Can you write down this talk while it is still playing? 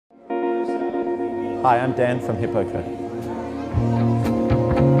Hi, I'm Dan from Hippo Co.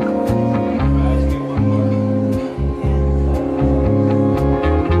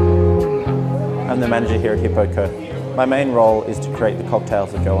 I'm the manager here at Hippo Co. My main role is to create the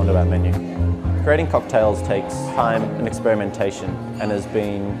cocktails that go onto our menu. Creating cocktails takes time and experimentation and has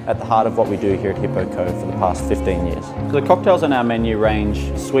been at the heart of what we do here at Hippo Co for the past 15 years. So the cocktails on our menu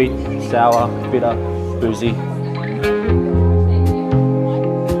range sweet, sour, bitter, boozy.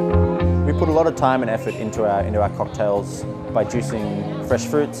 We put a lot of time and effort into our cocktails by juicing fresh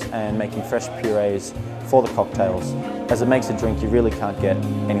fruits and making fresh purees for the cocktails, as it makes a drink you really can't get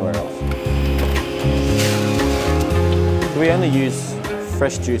anywhere else. So we only use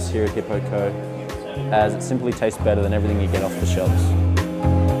fresh juice here at Hippo Co, as it simply tastes better than everything you get off the shelves.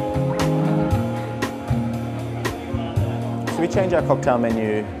 So we change our cocktail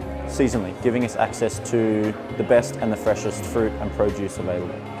menu seasonally, giving us access to the best and the freshest fruit and produce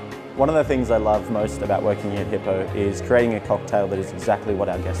available. One of the things I love most about working here at Hippo is creating a cocktail that is exactly what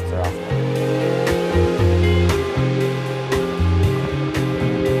our guests are after.